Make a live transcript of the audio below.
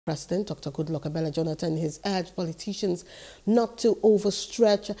President Dr. Goodluck Ebele Jonathan has urged politicians not to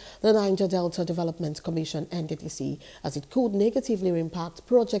overstretch the Niger Delta Development Commission (Nddc) as it could negatively impact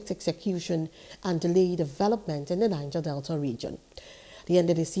project execution and delay development in the Niger Delta region. The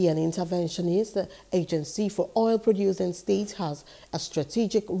Nddc, an interventionist agency for oil-producing states, has a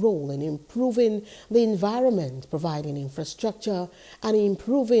strategic role in improving the environment, providing infrastructure, and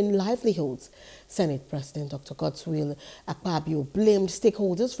improving livelihoods. Senate President Dr. Godswill Akpabio blamed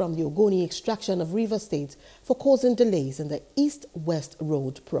stakeholders from the Ogoni extraction of River State for causing delays in the East-West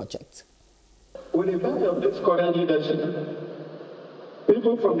Road project. With the value of this current leadership,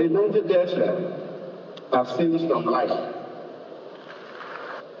 people from the Niger Delta have seen some light.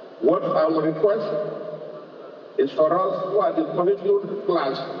 What I will request is for us who are the political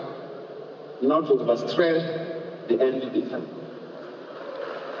class not to overstretch the Nddc,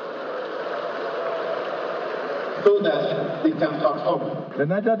 so that they can perform. The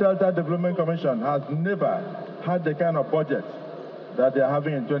Niger Delta Development Commission has never had the kind of budget that they are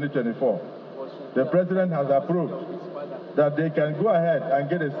having in 2024. The President has approved that they can go ahead and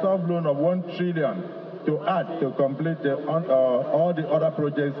get a soft loan of 1 trillion to add to complete all the other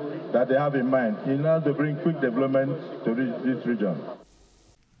projects that they have in mind in order to bring quick development to this region.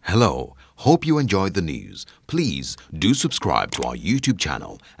 Hello, hope you enjoyed the news. Please do subscribe to our YouTube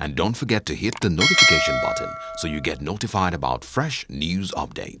channel and don't forget to hit the notification button so you get notified about fresh news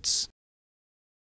updates.